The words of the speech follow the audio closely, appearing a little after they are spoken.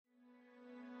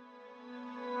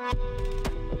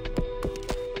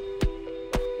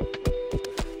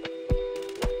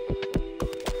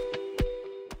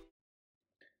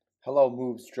Hello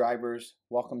Moovs drivers,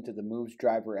 welcome to the Moovs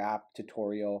Driver App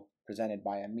tutorial presented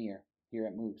by Amir here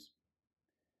at Moovs.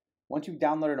 Once you've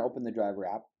downloaded and opened the Driver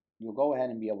app, you'll go ahead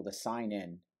and be able to sign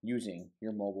in using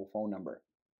your mobile phone number.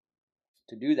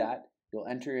 To do that, you'll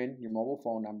enter in your mobile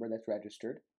phone number that's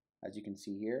registered, as you can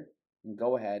see here, and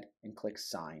go ahead and click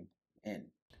sign in.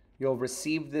 You'll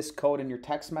receive this code in your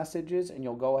text messages, and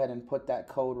you'll go ahead and put that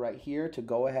code right here to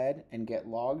go ahead and get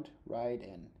logged right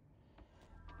in.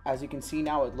 As you can see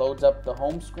now, it loads up the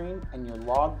home screen and you're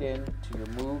logged in to your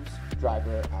Moovs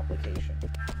Driver application.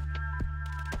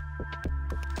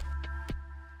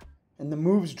 In the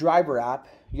Moovs Driver app,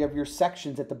 you have your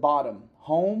sections at the bottom: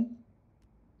 Home,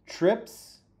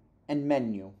 Trips, and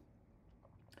Menu.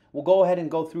 We'll go ahead and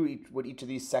go through what each of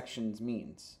these sections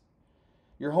means.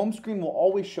 Your home screen will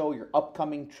always show your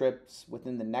upcoming trips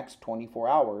within the next 24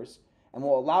 hours and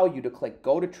will allow you to click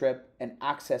Go to Trip and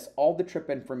access all the trip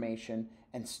information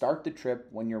and start the trip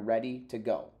when you're ready to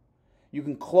go. You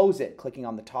can close it clicking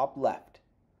on the top left.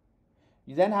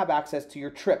 You then have access to your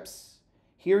trips.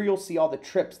 Here you'll see all the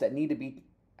trips that need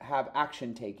to have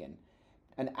action taken.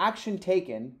 An action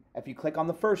taken, if you click on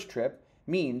the first trip,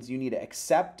 means you need to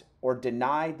accept or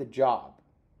deny the job.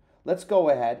 Let's go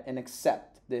ahead and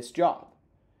accept this job.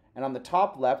 And on the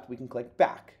top left, we can click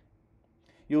back.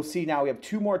 You'll see now we have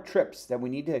 2 more trips that we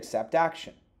need to accept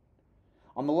action.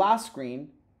 On the last screen,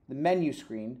 the menu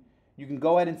screen, you can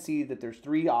go ahead and see that there's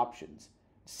 3 options: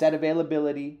 set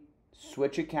availability,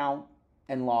 switch account,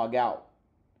 and log out.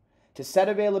 To set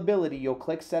availability, you'll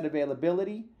click set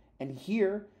availability, and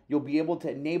here you'll be able to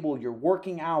enable your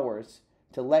working hours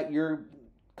to let your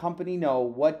company know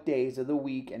what days of the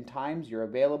week and times you're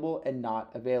available and not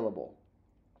available.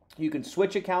 You can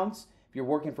switch accounts if you're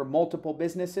working for multiple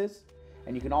businesses,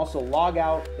 and you can also log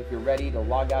out if you're ready to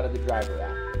log out of the Driver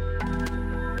app.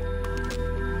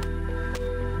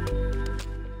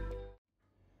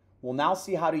 We'll now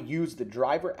see how to use the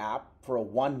Driver app for a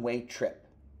one-way trip.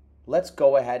 Let's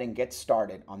go ahead and get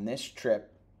started on this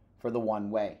trip for the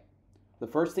one-way. The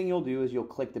first thing you'll do is you'll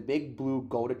click the big blue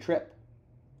Go to Trip.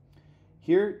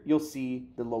 Here you'll see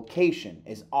the location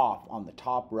is off on the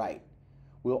top right.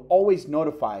 We'll always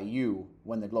notify you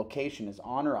when the location is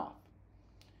on or off.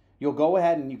 You'll go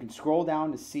ahead and you can scroll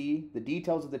down to see the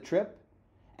details of the trip,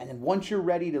 and then once you're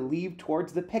ready to leave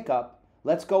towards the pickup,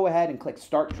 let's go ahead and click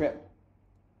Start Trip.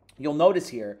 You'll notice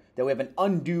here that we have an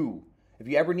undo. If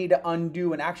you ever need to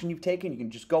undo an action you've taken, you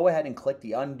can just go ahead and click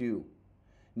the undo.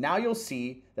 Now you'll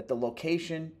see that the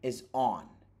location is on,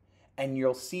 and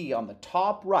you'll see on the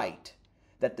top right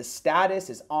that the status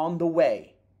is on the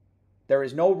way. There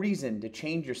is no reason to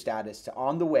change your status to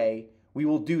on the way. We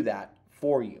will do that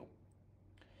for you.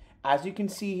 As you can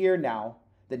see here now,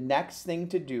 the next thing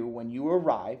to do when you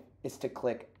arrive is to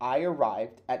click I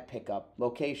arrived at pickup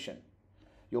location.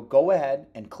 You'll go ahead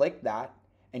and click that,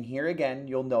 and here again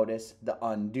you'll notice the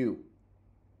undo.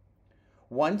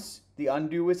 Once the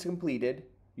undo is completed,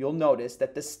 you'll notice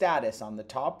that the status on the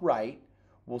top right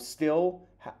will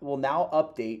now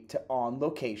update to on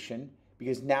location,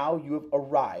 because now you have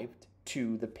arrived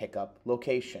to the pickup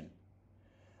location.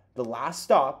 The last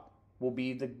stop will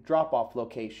be the drop-off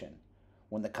location.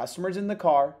 When the customer's in the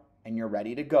car and you're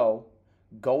ready to go,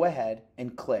 go ahead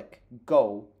and click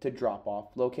Go to drop-off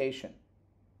location.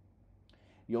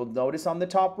 You'll notice on the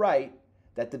top right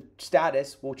that the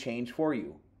status will change for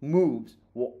you. Moovs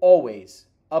will always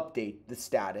update the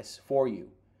status for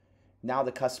you. Now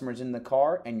the customer's in the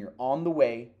car and you're on the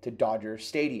way to Dodger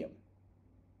Stadium.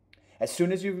 As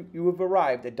soon as you have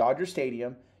arrived at Dodger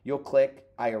Stadium, you'll click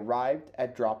I arrived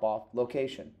at drop-off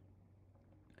location.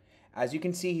 As you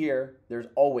can see here, there's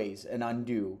always an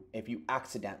undo if you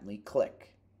accidentally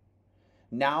click.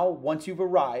 Now, once you've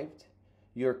arrived,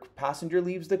 your passenger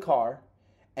leaves the car,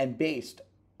 and based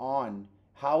on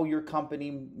how your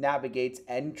company navigates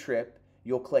end trip,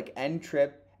 you'll click end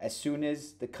trip as soon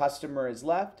as the customer is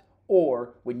left,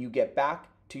 or when you get back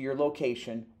to your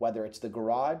location, whether it's the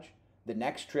garage, the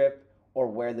next trip, or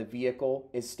where the vehicle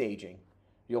is staging.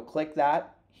 You'll click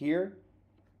that here,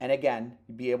 and again,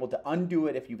 you'll be able to undo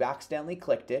it if you've accidentally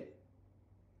clicked it,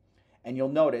 and you'll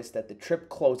notice that the trip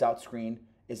closeout screen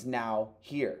is now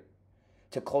here.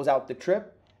 To close out the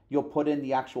trip, you'll put in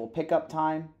the actual pickup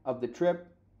time of the trip,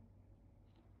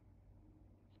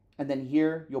 and then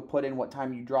here you'll put in what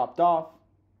time you dropped off,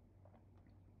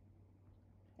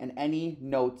 and any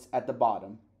notes at the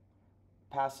bottom.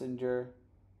 Passenger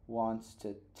wants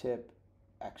to tip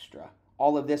extra.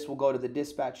 All of this will go to the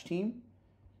dispatch team,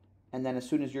 and then as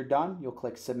soon as you're done, you'll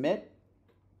click submit,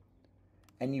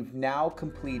 and you've now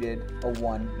completed a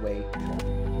one-way trip.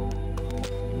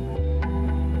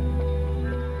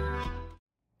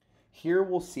 Here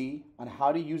we'll see on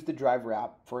how to use the driver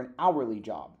app for an hourly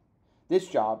job. This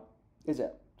job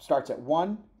starts at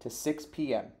 1 to 6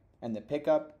 p.m. and the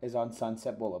pickup is on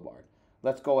Sunset Boulevard.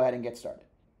 Let's go ahead and get started.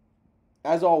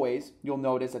 As always, you'll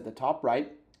notice at the top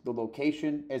right, the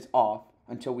location is off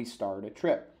until we start a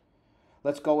trip.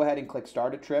 Let's go ahead and click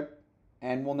Start a Trip,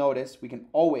 and we'll notice we can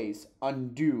always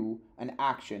undo an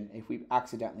action if we've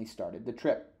accidentally started the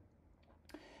trip.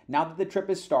 Now that the trip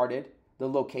is started, the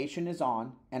location is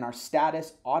on, and our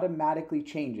status automatically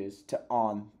changes to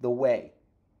on the way.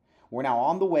 We're now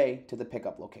on the way to the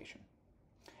pickup location.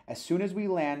 As soon as we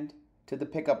land to the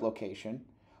pickup location,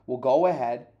 we'll go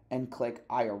ahead and click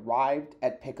I arrived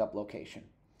at pickup location.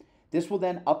 This will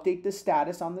then update the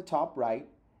status on the top right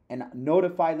and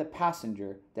notify the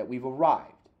passenger that we've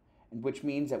arrived, which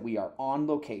means that we are on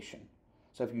location.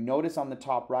 So if you notice on the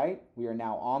top right, we are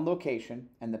now on location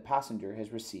and the passenger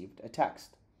has received a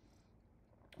text.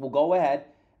 We'll go ahead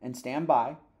and stand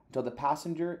by until the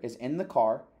passenger is in the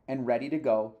car and ready to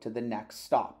go to the next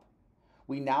stop.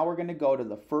 We now are going to go to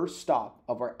the first stop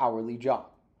of our hourly job.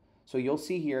 So you'll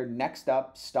see here, next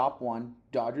up, stop 1,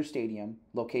 Dodger Stadium,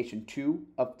 location 2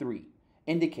 of 3,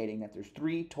 indicating that there's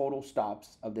 3 total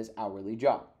stops of this hourly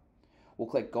job. We'll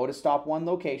click Go to Stop 1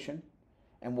 location,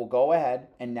 and we'll go ahead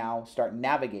and now start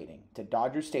navigating to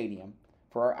Dodger Stadium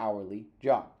for our hourly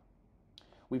job.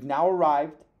 We've now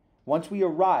arrived. Once we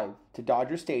arrive to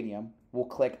Dodger Stadium, we'll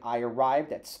click I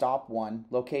arrived at Stop 1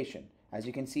 location, as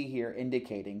you can see here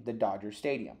indicating the Dodger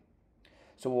Stadium.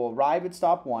 So we'll arrive at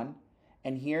Stop 1,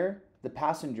 and here the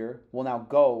passenger will now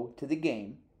go to the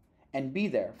game and be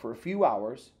there for a few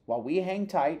hours while we hang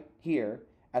tight here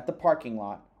at the parking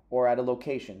lot or at a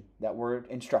location that we're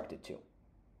instructed to.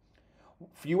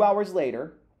 A few hours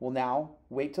later, we'll now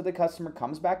wait till the customer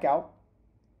comes back out,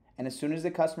 and as soon as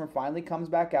the customer finally comes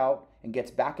back out and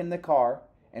gets back in the car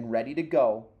and ready to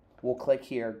go, we'll click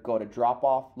here, Go to Drop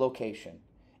Off Location,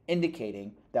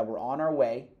 indicating that we're on our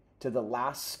way to the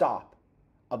last stop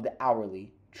of the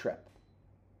hourly trip.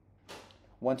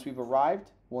 Once we've arrived,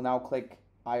 we'll now click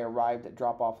I arrived at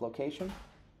Drop Off Location,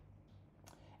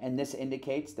 and this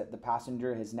indicates that the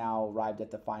passenger has now arrived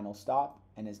at the final stop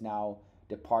and is now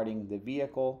departing the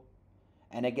vehicle.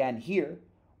 And again, here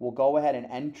we'll go ahead and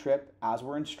end trip as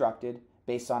we're instructed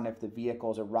based on if the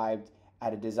vehicle's arrived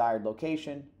at a desired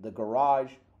location, the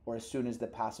garage, or as soon as the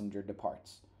passenger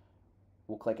departs.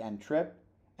 We'll click End Trip,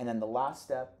 and then the last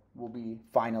step will be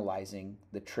finalizing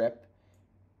the trip,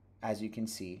 as you can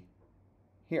see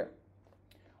here.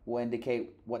 We'll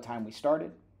indicate what time we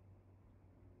started,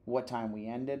 what time we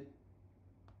ended,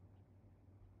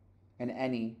 and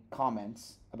any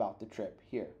comments about the trip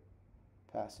here.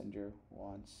 Passenger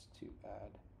wants to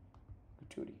add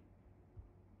gratuity.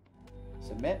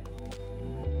 Submit.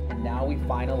 And now we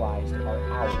finalized our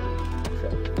hourly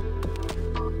trip.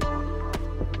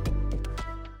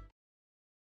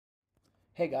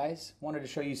 Hey guys, wanted to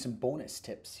show you some bonus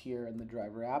tips here in the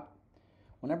driver app.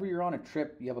 Whenever you're on a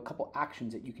trip, you have a couple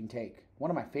actions that you can take. One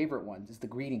of my favorite ones is the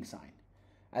greeting sign.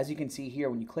 As you can see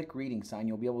here, when you click greeting sign,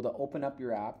 you'll be able to open up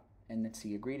your app and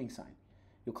see a greeting sign.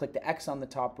 You'll click the X on the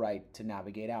top right to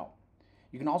navigate out.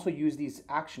 You can also use these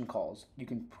action calls. You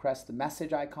can press the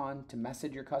message icon to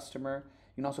message your customer.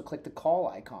 You can also click the call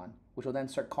icon, which will then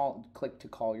click to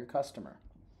call your customer.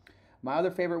 My other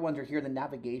favorite ones are here, the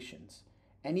navigations.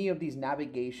 Any of these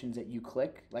navigations that you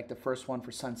click, like the first one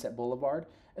for Sunset Boulevard,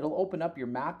 it'll open up your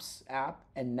Maps app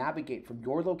and navigate from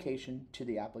your location to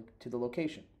the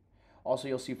location. Also,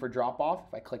 you'll see for drop-off,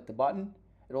 if I click the button,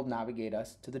 it'll navigate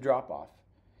us to the drop-off.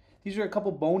 These are a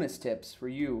couple bonus tips for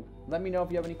you. Let me know if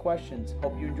you have any questions.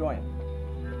 Hope you enjoy them.